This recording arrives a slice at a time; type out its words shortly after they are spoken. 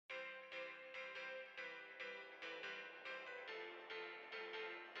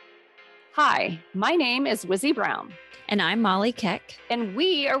Hi, my name is Wizzy Brown, And I'm Molly Keck. and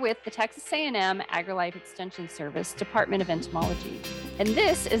we are with the Texas A&M AgriLife Extension Service Department of Entomology. And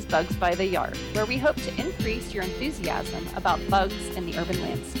this is Bugs by the Yard, where we hope to increase your enthusiasm about bugs in the urban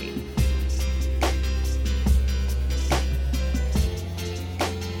landscape.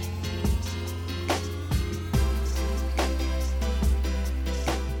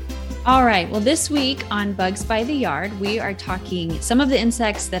 All right. Well, this week on Bugs by the Yard, we are talking some of the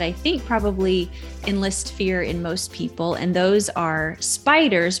insects that I think probably enlist fear in most people. And those are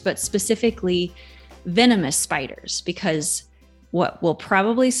spiders, but specifically venomous spiders, because what will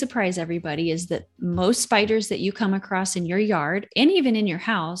probably surprise everybody is that most spiders that you come across in your yard and even in your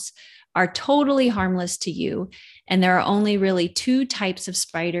house are totally harmless to you. And there are only really two types of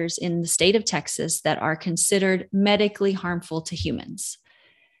spiders in the state of Texas that are considered medically harmful to humans.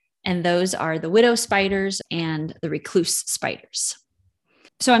 And those are the widow spiders and the recluse spiders.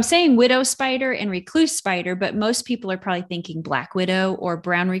 So I'm saying widow spider and recluse spider, but most people are probably thinking black widow or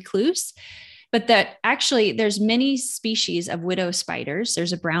brown recluse. But that actually there's many species of widow spiders.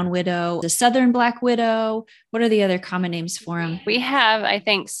 There's a brown widow, the southern black widow. What are the other common names for them? We have, I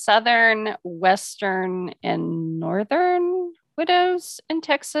think, southern, western, and northern widows in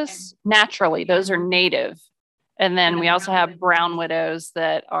Texas. Naturally, those are native. And then we also have brown widows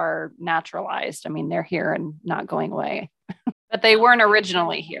that are naturalized. I mean, they're here and not going away, but they weren't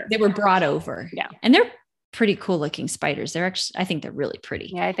originally here. They were brought over. Yeah. And they're pretty cool looking spiders. They're actually, I think they're really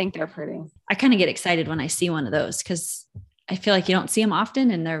pretty. Yeah, I think they're pretty. I kind of get excited when I see one of those because I feel like you don't see them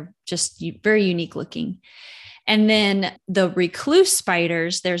often and they're just very unique looking. And then the recluse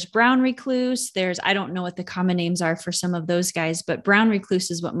spiders, there's brown recluse. I don't know what the common names are for some of those guys, but brown recluse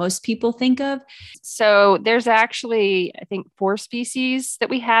is what most people think of. So there's actually, I think, 4 species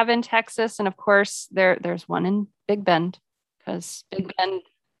that we have in Texas. And of course, there's one in Big Bend because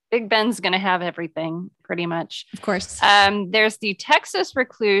Big Bend's going to have everything pretty much. Of course. There's the Texas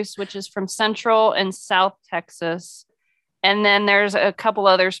recluse, which is from Central and South Texas. And then there's a couple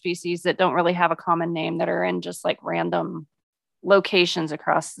other species that don't really have a common name that are in just like random locations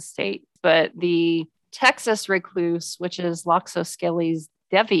across the state. But the Texas recluse, which is Loxosceles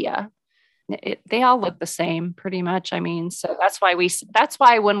devia, they all look the same pretty much. I mean, so that's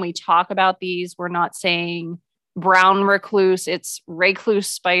why when we talk about these, we're not saying brown recluse, it's recluse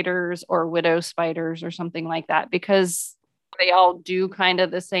spiders or widow spiders or something like that, because they all do kind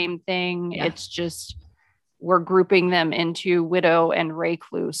of the same thing. Yeah. It's just we're grouping them into widow and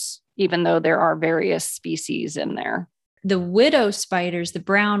recluse, even though there are various species in there. The widow spiders, the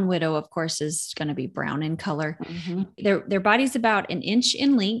brown widow, of course, is going to be brown in color. Mm-hmm. Their body's about 1 inch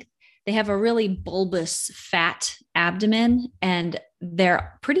in length. They have a really bulbous, fat abdomen, and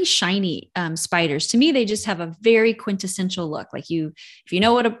they're pretty shiny spiders. To me, they just have a very quintessential look. Like if you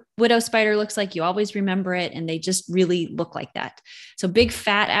know what a widow spider looks like, you always remember it, and they just really look like that. So big,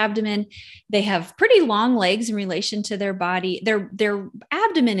 fat abdomen. They have pretty long legs in relation to their body. Their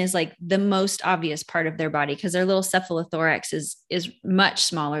abdomen is like the most obvious part of their body because their little cephalothorax is much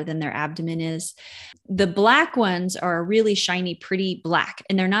smaller than their abdomen is. The black ones are really shiny, pretty black,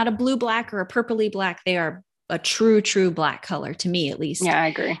 and they're not a blue black or a purpley black. They are a true black color, to me at least. Yeah, I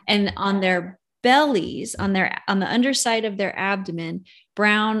agree. And on their bellies, on the underside of their abdomen,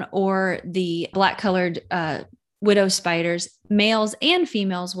 brown or the black colored widow spiders, males and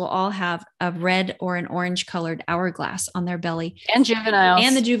females will all have a red or an orange colored hourglass on their belly. And juveniles.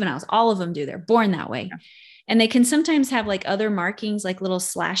 And the juveniles, all of them do. They're born that way. Yeah. And they can sometimes have like other markings, like little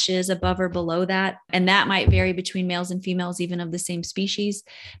slashes above or below that. And that might vary between males and females, even of the same species.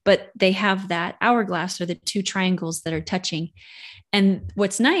 But they have that hourglass or the 2 triangles that are touching. And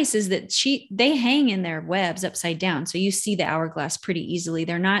what's nice is that they hang in their webs upside down. So you see the hourglass pretty easily.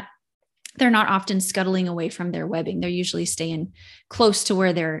 They're not often scuttling away from their webbing. They're usually staying close to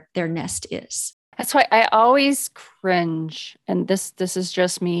where their nest is. That's why I always cringe. And this is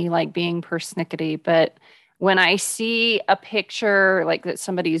just me like being persnickety, but when I see a picture like that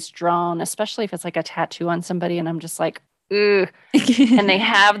somebody's drawn, especially if it's like a tattoo on somebody, and I'm just like, ugh, and they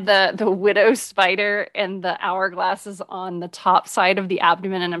have the widow spider and the hourglasses on the top side of the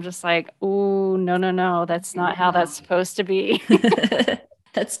abdomen, and I'm just like, oh, no, that's not how that's supposed to be.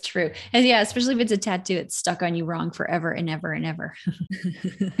 That's true. And yeah, especially if it's a tattoo, it's stuck on you wrong forever and ever and ever.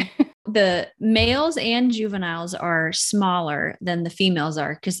 The males and juveniles are smaller than the females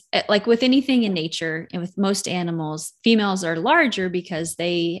are because like with anything in nature and with most animals, females are larger because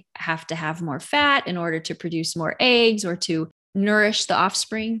they have to have more fat in order to produce more eggs or to nourish the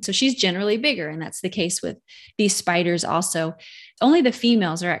offspring. So she's generally bigger. And that's the case with these spiders also. Only the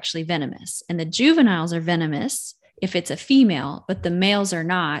females are actually venomous, and the juveniles are venomous if it's a female, but the males are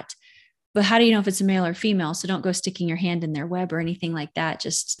not But how do you know if it's a male or female? So don't go sticking your hand in their web or anything like that.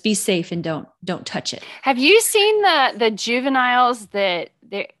 Just be safe and don't touch it. Have you seen the juveniles that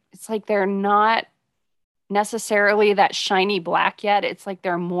it's like they're not necessarily that shiny black yet? It's like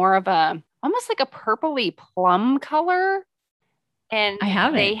they're more of a almost like a purpley plum color. And I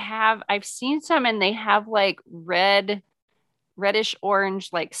haven't. I've seen some and they have like reddish orange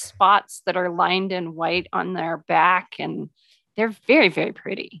like spots that are lined in white on their back, and they're very, very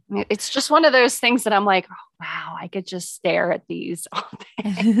pretty. It's just one of those things that I'm like, oh, wow, I could just stare at these all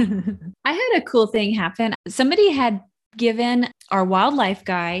day. I had a cool thing happen. Somebody had given our wildlife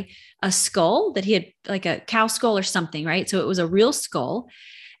guy a skull that he had, like a cow skull or something, right? So it was a real skull.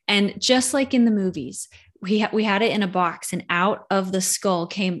 And just like in the movies, we had it in a box, and out of the skull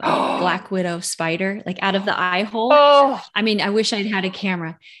came a black widow spider, like out of the eye hole. Oh, I mean, I wish I'd had a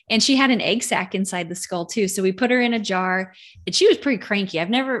camera. And she had an egg sac inside the skull too. So we put her in a jar, and she was pretty cranky.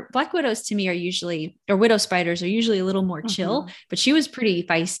 Black widows to me are usually, or widow spiders are usually a little more chill, but she was pretty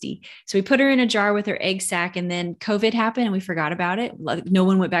feisty. So we put her in a jar with her egg sac, and then COVID happened and we forgot about it. No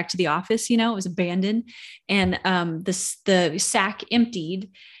one went back to the office, it was abandoned. And the sac emptied,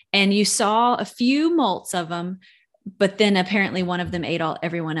 and you saw a few molts of them, but then apparently one of them ate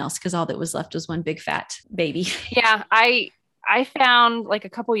everyone else, because all that was left was one big fat baby. Yeah, I found like a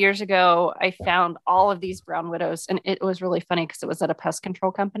couple years ago, I found all of these brown widows, and it was really funny because it was at a pest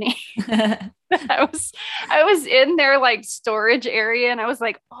control company. I was in their like storage area, and I was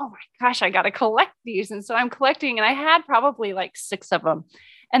like, oh my gosh, I got to collect these. And so I'm collecting, and I had probably like 6 of them,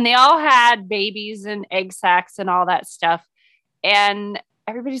 and they all had babies and egg sacs and all that stuff. And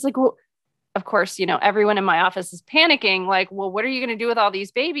everybody's like, well, of course, everyone in my office is panicking, like, well, what are you going to do with all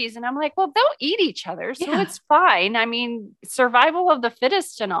these babies? And I'm like, well, they'll eat each other. So it's fine. I mean, survival of the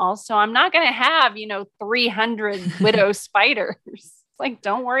fittest and all. So I'm not going to have, 300 widow spiders. It's like,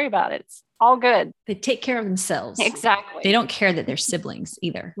 don't worry about it. It's all good. They take care of themselves. Exactly. They don't care that they're siblings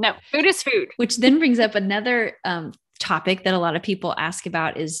either. No, food is food. Which then brings up another topic that a lot of people ask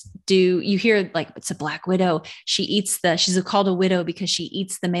about is, do you hear like, it's a black widow, she's called a widow because she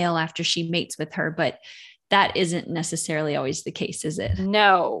eats the male after she mates with her, but that isn't necessarily always the case, is it?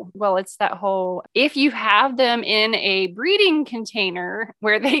 No. Well, it's that whole, if you have them in a breeding container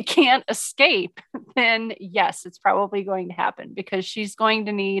where they can't escape, then yes, it's probably going to happen, because she's going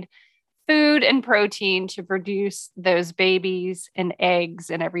to need food and protein to produce those babies and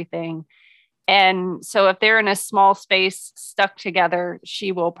eggs and everything. And so if they're in a small space stuck together,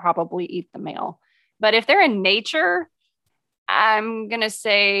 she will probably eat the male. But if they're in nature, I'm going to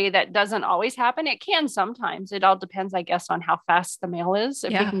say that doesn't always happen. It can sometimes. It all depends, I guess, on how fast the male is.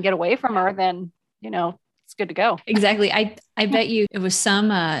 If we can get away from her, then, it's good to go. Exactly. I bet you it was some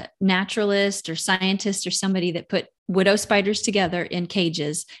naturalist or scientist or somebody that put widow spiders together in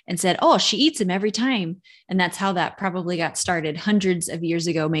cages and said, oh, she eats them every time. And that's how that probably got started hundreds of years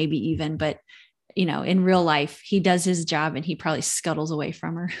ago, maybe even. But, in real life, he does his job and he probably scuttles away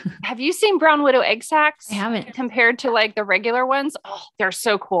from her. Have you seen brown widow egg sacs? I haven't. Compared to like the regular ones? Oh, they're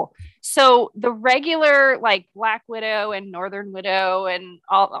so cool. So the regular like black widow and northern widow and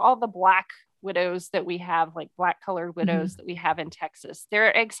all the black widows that we have, like black colored widows that we have in Texas,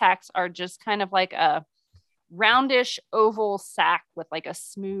 their egg sacs are just kind of like a roundish oval sac with like a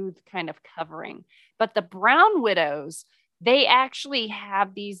smooth kind of covering. But the brown widows, they actually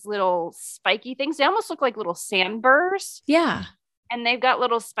have these little spiky things. They almost look like little sandburrs. Yeah. And they've got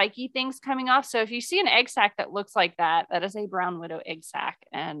little spiky things coming off. So if you see an egg sac that looks like that, that is a brown widow egg sac.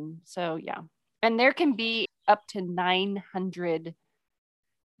 And so, yeah. And there can be up to 900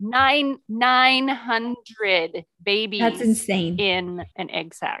 babies. That's insane. In an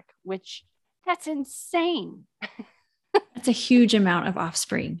egg sac, which that's insane. That's a huge amount of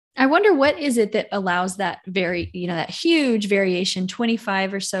offspring. I wonder what is it that allows that that huge variation,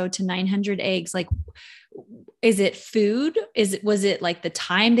 25 or so to 900 eggs? Like, is it food? Was it like the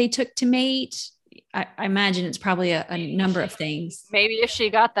time they took to mate? I imagine it's probably a number of things. Maybe if she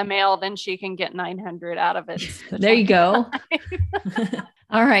got the male, then she can get 900 out of it. There you go.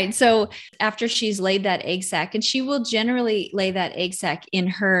 All right. So after she's laid that egg sac, and she will generally lay that egg sac in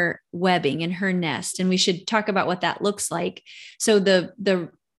her webbing, in her nest. And we should talk about what that looks like. So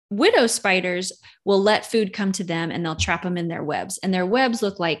the widow spiders will let food come to them and they'll trap them in their webs. And their webs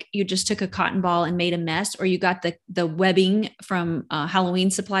look like you just took a cotton ball and made a mess, or you got the webbing from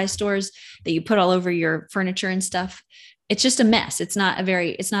Halloween supply stores that you put all over your furniture and stuff. It's just a mess. It's not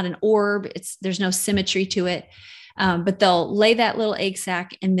an orb. There's no symmetry to it. But they'll lay that little egg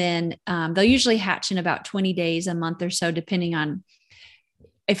sac, and then they'll usually hatch in about 20 days, a month or so, depending on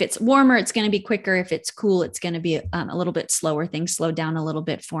if it's warmer, it's going to be quicker. If it's cool, it's going to be a little bit slower. Things slow down a little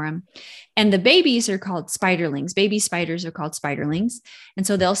bit for them. And the babies are called spiderlings. Baby spiders are called spiderlings. And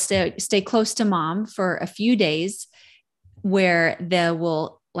so they'll stay close to mom for a few days where they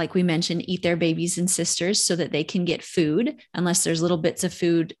will, like we mentioned, eat their babies and sisters so that they can get food, unless there's little bits of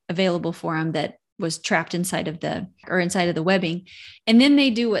food available for them that was trapped inside of the webbing. And then they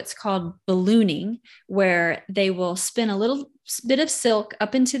do what's called ballooning, where they will spin a little bit of silk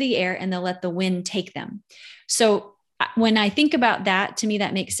up into the air and they'll let the wind take them. So when I think about that, to me,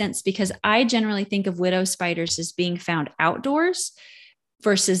 that makes sense, because I generally think of widow spiders as being found outdoors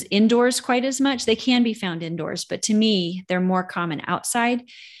versus indoors quite as much. They can be found indoors, but to me, they're more common outside.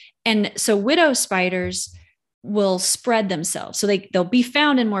 And so widow spiders will spread themselves. So they'll be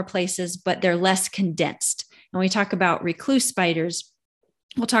found in more places, but they're less condensed. When we talk about recluse spiders,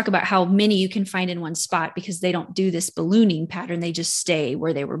 we'll talk about how many you can find in one spot because they don't do this ballooning pattern. They just stay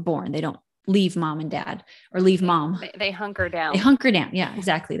where they were born. They don't leave mom and dad or leave mom. They hunker down. They hunker down. Yeah,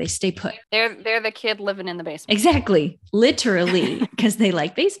 exactly. They stay put. They're the kid living in the basement. Exactly. Literally, because they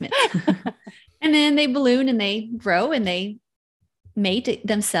like basements. And then they balloon and they grow and they mate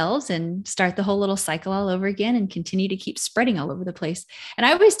themselves and start the whole little cycle all over again and continue to keep spreading all over the place. And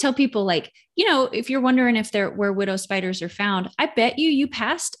I always tell people, like, you know, if you're wondering if they're where widow spiders are found, I bet you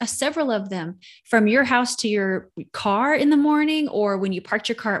passed several of them from your house to your car in the morning, or when you parked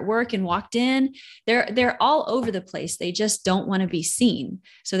your car at work and walked in. They're all over the place. They just don't want to be seen.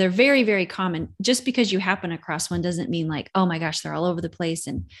 So they're very, very common. Just because you happen across one doesn't mean like, oh my gosh, they're all over the place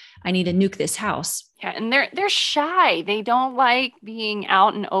and I need to nuke this house. Yeah, and they're shy. They don't like being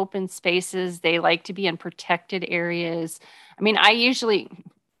out in open spaces. They like to be in protected areas. I mean, I usually,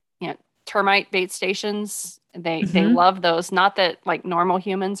 termite bait stations, they love those. Not that like normal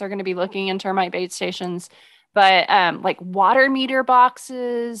humans are going to be looking in termite bait stations, but like water meter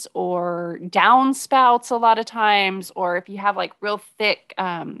boxes or downspouts a lot of times, or if you have like real thick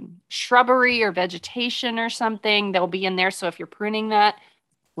shrubbery or vegetation or something, they'll be in there. So if you're pruning that,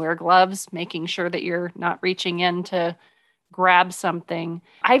 wear gloves, making sure that you're not reaching in to grab something.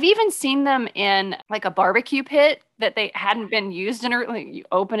 I've even seen them in like a barbecue pit that they hadn't been used in. Like you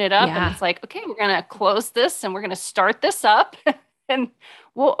open it up and it's like, okay, we're going to close this and we're going to start this up and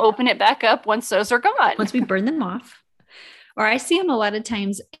we'll open it back up once those are gone. Once we burn them off. Or I see them a lot of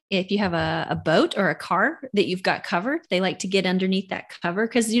times if you have a boat or a car that you've got covered, they like to get underneath that cover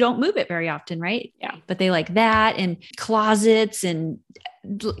because you don't move it very often, right? Yeah. But they like that, and closets, and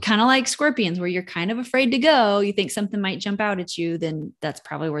kind of like scorpions where you're kind of afraid to go. You think something might jump out at you, then that's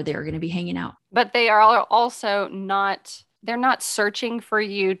probably where they're going to be hanging out. But they are also they're not searching for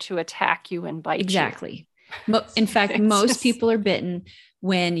you to attack you and bite exactly. you. In fact, most people are bitten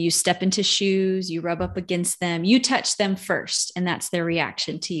when you step into shoes, you rub up against them, you touch them first, and that's their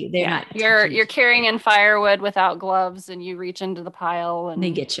reaction to you. They're not. You're carrying in firewood without gloves, and you reach into the pile, and they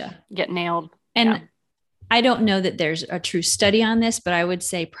get you, get nailed. And I don't know that there's a true study on this, but I would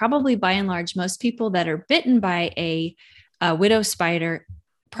say probably by and large, most people that are bitten by a widow spider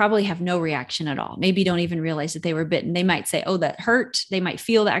probably have no reaction at all. Maybe don't even realize that they were bitten. They might say, "Oh, that hurt." They might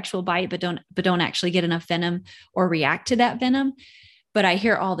feel the actual bite, but don't actually get enough venom or react to that venom. But I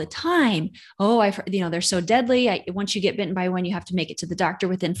hear all the time, oh, I've heard, they're so deadly. Once you get bitten by one, you have to make it to the doctor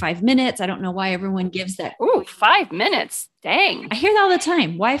within 5 minutes. I don't know why everyone gives that. Ooh, 5 minutes. Dang. I hear that all the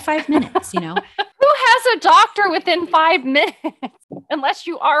time. Why 5 minutes? Who has a doctor within 5 minutes? Unless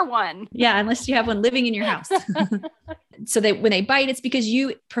you are one. Yeah. Unless you have one living in your house. So when they bite, it's because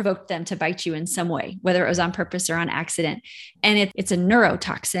you provoked them to bite you in some way, whether it was on purpose or on accident. And it's a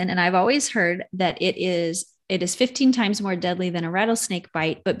neurotoxin. And I've always heard that it is 15 times more deadly than a rattlesnake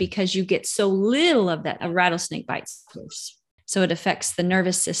bite, but because you get so little of that, a rattlesnake bites worse. So it affects the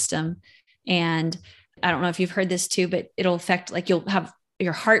nervous system. And I don't know if you've heard this too, but it'll affect, like,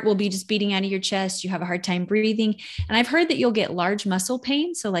 your heart will be just beating out of your chest. You have a hard time breathing. And I've heard that you'll get large muscle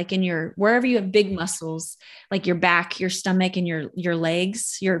pain. So like wherever you have big muscles, like your back, your stomach, and your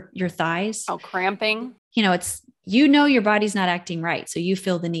legs, your thighs. Oh, cramping. It's, your body's not acting right. So you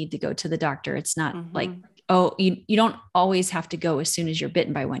feel the need to go to the doctor. It's not like, oh, you don't always have to go as soon as you're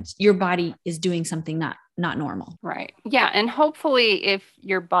bitten by one. Your body is doing something not normal. Right. Yeah. And hopefully if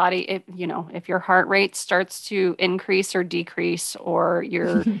your body, if your heart rate starts to increase or decrease, or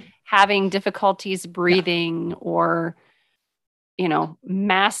you're having difficulties breathing or,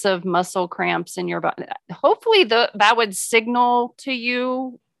 massive muscle cramps in your body, hopefully that would signal to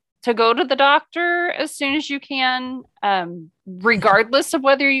you to go to the doctor as soon as you can, regardless of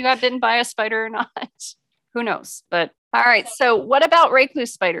whether you got bitten by a spider or not. Who knows? But all right. So what about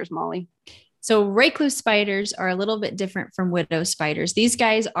recluse spiders, Molly? So recluse spiders are a little bit different from widow spiders. These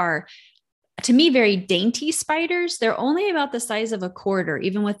guys are, to me, very dainty spiders. They're only about the size of a quarter,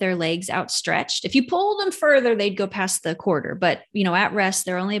 even with their legs outstretched. If you pulled them further, they'd go past the quarter, but at rest,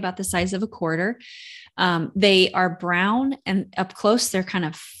 they're only about the size of a quarter. They are brown, and up close, they're kind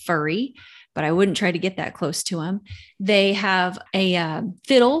of furry, but I wouldn't try to get that close to them. They have a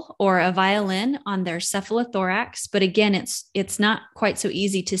fiddle or a violin on their cephalothorax, but again, it's not quite so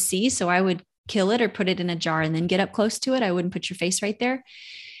easy to see. So I would kill it or put it in a jar and then get up close to it. I wouldn't put your face right there.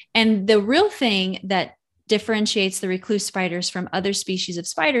 And the real thing that differentiates the recluse spiders from other species of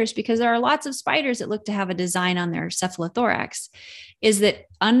spiders, because there are lots of spiders that look to have a design on their cephalothorax, is that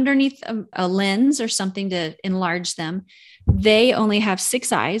underneath a lens or something to enlarge them, they only have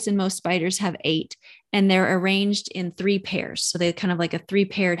 6 eyes, and most spiders have 8, and they're arranged in 3 pairs. So they're kind of like a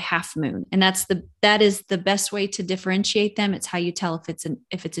 3-paired half moon. And that is the best way to differentiate them. It's how you tell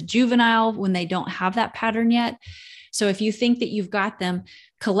if it's a juvenile when they don't have that pattern yet. So if you think that you've got them,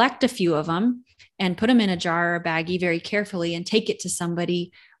 collect a few of them and put them in a jar or a baggie very carefully and take it to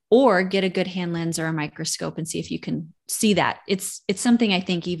somebody, or get a good hand lens or a microscope and see if you can see that. It's something I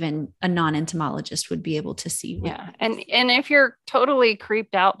think even a non-entomologist would be able to see. Yeah. And if you're totally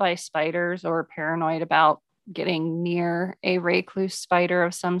creeped out by spiders or paranoid about getting near a recluse spider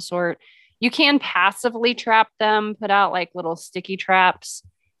of some sort, you can passively trap them, put out like little sticky traps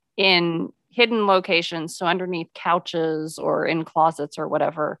in hidden locations. So underneath couches or in closets or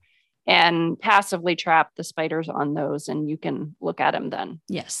whatever, and passively trap the spiders on those, and you can look at them then.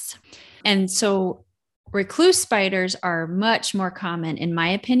 Yes. And so recluse spiders are much more common, in my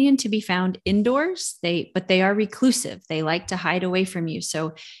opinion, to be found indoors. But they are reclusive. They like to hide away from you.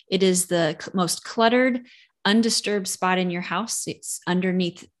 So it is the most cluttered, undisturbed spot in your house. It's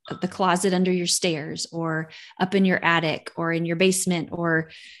underneath the closet under your stairs, or up in your attic, or in your basement,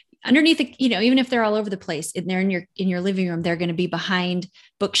 or underneath, even if they're all over the place, and they're in your living room, they're going to be behind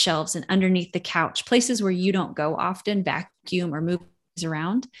bookshelves and underneath the couch, places where you don't go often, vacuum or move things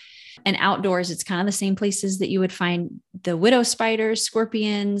around. And outdoors, it's kind of the same places that you would find the widow spiders,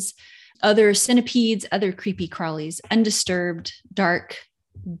 scorpions, other centipedes, other creepy crawlies, undisturbed, dark,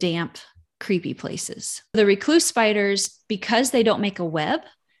 damp, creepy places. The recluse spiders, because they don't make a web,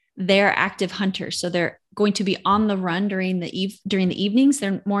 they're active hunters. So they're going to be on the run during the evenings.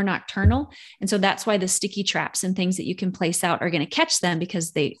 They're more nocturnal. And so that's why the sticky traps and things that you can place out are going to catch them,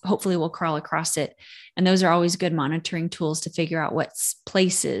 because they hopefully will crawl across it. And those are always good monitoring tools to figure out what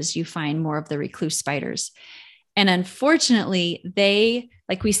places you find more of the recluse spiders. And unfortunately,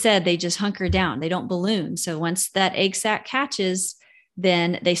 like we said, they just hunker down. They don't balloon. So once that egg sac catches,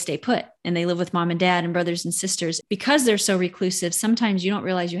 then they stay put and they live with mom and dad and brothers and sisters. Because they're so reclusive, sometimes you don't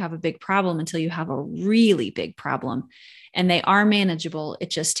realize you have a big problem until you have a really big problem. And they are manageable. It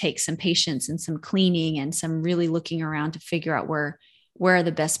just takes some patience and some cleaning and some really looking around to figure out where are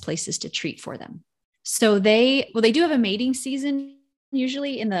the best places to treat for them. So they do have a mating season,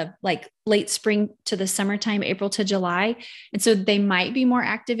 usually in the late spring to the summertime, April to July. And so they might be more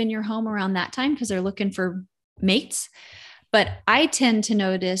active in your home around that time because they're looking for mates. But I tend to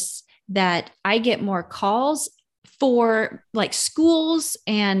notice that I get more calls for schools,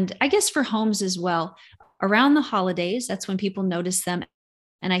 and I guess for homes as well, around the holidays. That's when people notice them.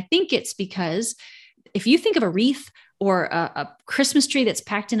 And I think it's because if you think of a wreath or a Christmas tree that's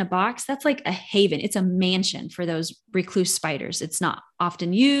packed in a box, that's like a haven. It's a mansion for those recluse spiders. It's not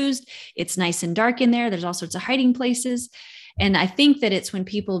often used. It's nice and dark in there. There's all sorts of hiding places. And I think that it's when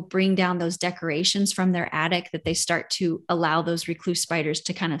people bring down those decorations from their attic that they start to allow those recluse spiders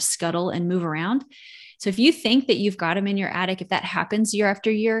to kind of scuttle and move around. So if you think that you've got them in your attic, if that happens year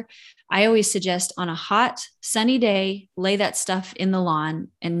after year, I always suggest on a hot, sunny day, lay that stuff in the lawn,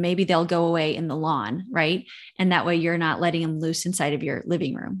 and maybe they'll go away in the lawn, right? And that way you're not letting them loose inside of your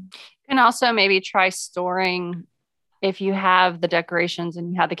living room. And also maybe try storing, if you have the decorations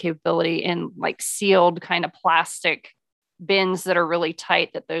and you have the capability, in sealed kind of plastic bins that are really tight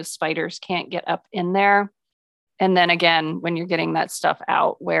that those spiders can't get up in there. And then again, when you're getting that stuff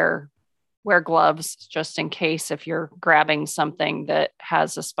out, wear gloves just in case if you're grabbing something that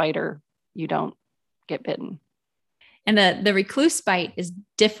has a spider, you don't get bitten. And the recluse bite is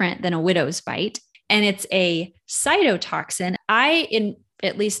different than a widow's bite. And it's a cytotoxin.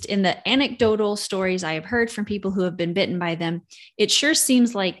 At least in the anecdotal stories I have heard from people who have been bitten by them, it sure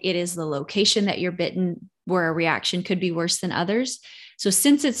seems like it is the location that you're bitten where a reaction could be worse than others. So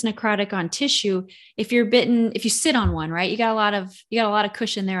since it's necrotic on tissue, if you're bitten, if you sit on one, right, you got a lot of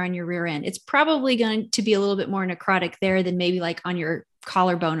cushion there on your rear end. It's probably going to be a little bit more necrotic there than maybe on your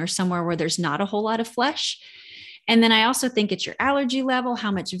collarbone or somewhere where there's not a whole lot of flesh. And then I also think it's your allergy level,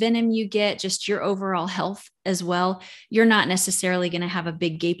 how much venom you get, just your overall health as well. You're not necessarily going to have a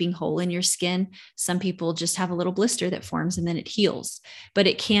big gaping hole in your skin. Some people just have a little blister that forms and then it heals, but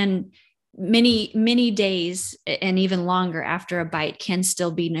it can many days and even longer after a bite can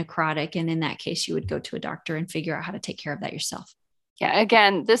still be necrotic. And in that case, you would go to a doctor and figure out how to take care of that yourself. Yeah.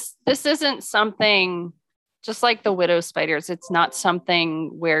 Again, this isn't something just like the widow spiders. It's not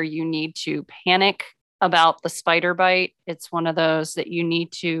something where you need to panic about the spider bite. It's one of those that you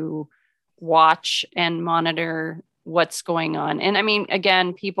need to watch and monitor what's going on. And I mean,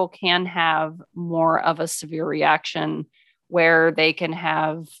 again, people can have more of a severe reaction where they can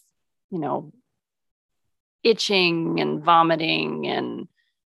have, itching and vomiting and,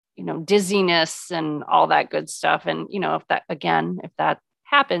 dizziness and all that good stuff. And, if that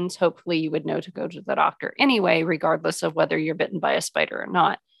happens, hopefully you would know to go to the doctor anyway, regardless of whether you're bitten by a spider or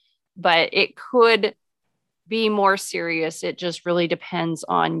not. But it could be more serious. It just really depends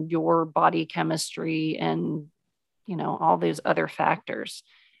on your body chemistry and, all these other factors.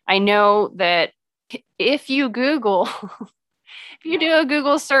 I know that if you Google, if you do a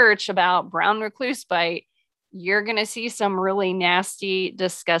Google search about brown recluse bite, you're going to see some really nasty,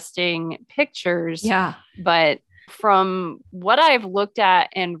 disgusting pictures. Yeah. But from what I've looked at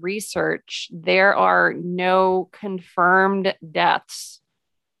and researched, there are no confirmed deaths,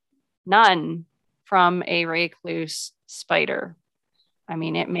 none from a recluse spider. I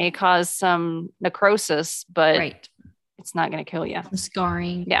mean, it may cause some necrosis, but it's not going to kill you. Some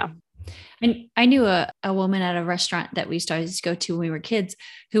scarring. Yeah. And I knew a woman at a restaurant that we started to go to when we were kids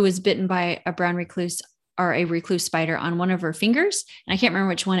who was bitten by a brown recluse or a recluse spider on one of her fingers. And I can't remember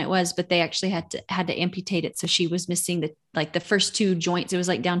which one it was, but they actually had to amputate it. So she was missing the first two joints. It was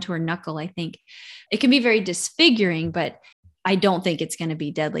like down to her knuckle, I think. It can be very disfiguring, but I don't think it's going to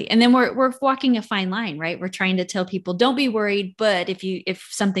be deadly. And then we're walking a fine line, right? We're trying to tell people, don't be worried, but if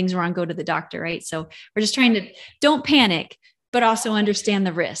something's wrong, go to the doctor, right? So we're just trying to, don't panic, but also understand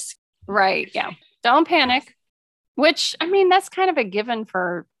the risk. Right. Yeah. Don't panic, which, I mean, that's kind of a given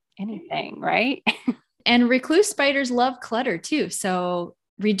for anything, right? And recluse spiders love clutter too. So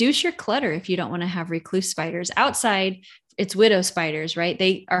reduce your clutter if you don't want to have recluse spiders. Outside, it's widow spiders, right?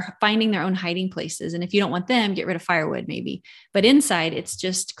 They are finding their own hiding places. And if you don't want them, get rid of firewood maybe. But inside, it's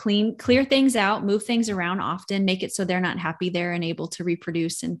just clear things out, move things around often, make it so they're not happy there and able to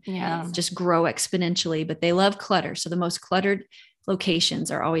reproduce and just grow exponentially. But they love clutter. So the most cluttered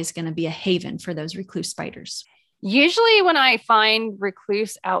locations are always going to be a haven for those recluse spiders. Usually when I find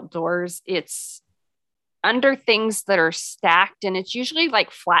recluse outdoors, it's under things that are stacked, and it's usually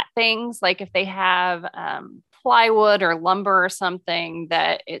like flat things. Like if they have plywood or lumber or something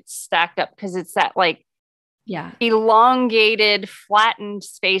that it's stacked up, because it's that like elongated, flattened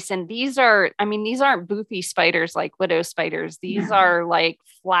space. And these aren't boofy spiders like widow spiders. These are like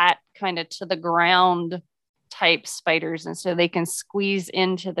flat, kind of to the ground type spiders. And so they can squeeze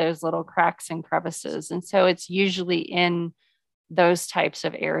into those little cracks and crevices. And so it's usually in those types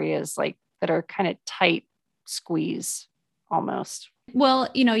of areas like that are kind of tight squeeze almost. Well,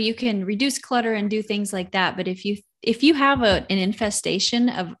 you can reduce clutter and do things like that. But if you have an infestation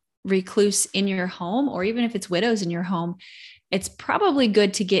of recluse in your home, or even if it's widows in your home, it's probably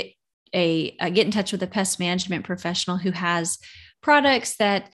good to get in touch with a pest management professional who has products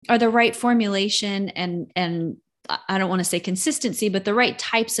that are the right formulation and I don't want to say consistency, but the right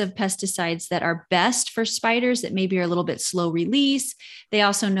types of pesticides that are best for spiders that maybe are a little bit slow release. They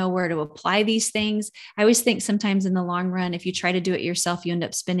also know where to apply these things. I always think sometimes in the long run, if you try to do it yourself, you end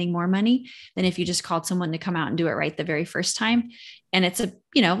up spending more money than if you just called someone to come out and do it right the very first time. And it's a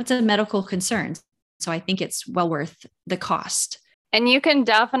medical concern. So I think it's well worth the cost. And you can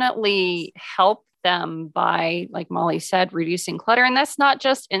definitely help them by, like Molly said, reducing clutter. And that's not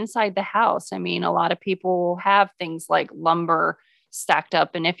just inside the house. I mean, a lot of people have things like lumber stacked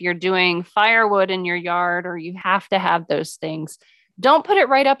up. And if you're doing firewood in your yard, or you have to have those things, don't put it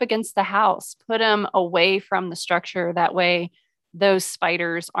right up against the house. Put them away from the structure. That way, those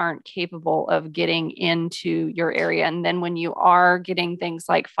spiders aren't capable of getting into your area. And then when you are getting things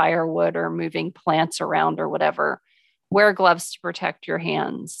like firewood or moving plants around or whatever, wear gloves to protect your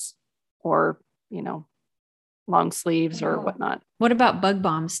hands, or long sleeves or whatnot. What about bug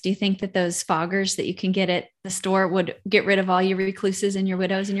bombs? Do you think that those foggers that you can get at the store would get rid of all your recluses and your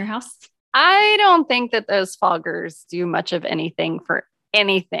widows in your house? I don't think that those foggers do much of anything for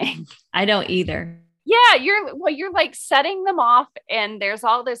anything. I don't either. Yeah, you're like setting them off, and there's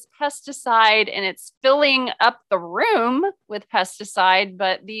all this pesticide and it's filling up the room with pesticide,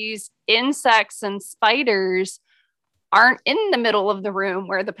 but these insects and spiders aren't in the middle of the room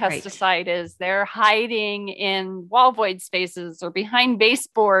where the pesticide is. They're hiding in wall void spaces or behind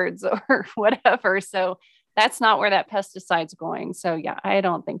baseboards or whatever. So that's not where that pesticide's going. So yeah, I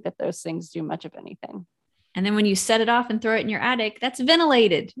don't think that those things do much of anything. And then when you set it off and throw it in your attic, that's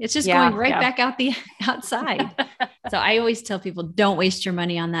ventilated. It's just going right back out the outside. So I always tell people, don't waste your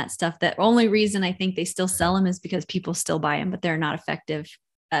money on that stuff. The only reason I think they still sell them is because people still buy them, but they're not effective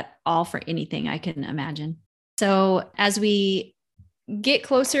at all for anything I can imagine. So as we get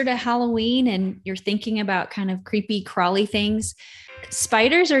closer to Halloween and you're thinking about kind of creepy, crawly things,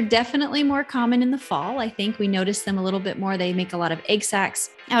 spiders are definitely more common in the fall. I think we notice them a little bit more. They make a lot of egg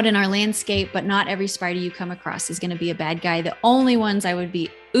sacs out in our landscape, but not every spider you come across is going to be a bad guy. The only ones I would be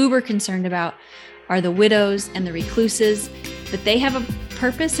uber concerned about are the widows and the recluses, but they have a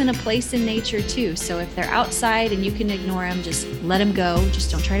purpose and a place in nature too. So if they're outside and you can ignore them, just let them go. Just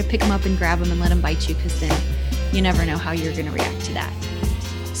don't try to pick them up and grab them and let them bite you, because then you never know how you're going to react to that.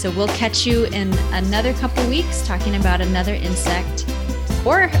 So we'll catch you in another couple weeks talking about another insect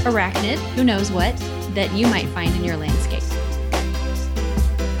or arachnid, who knows what, that you might find in your landscape.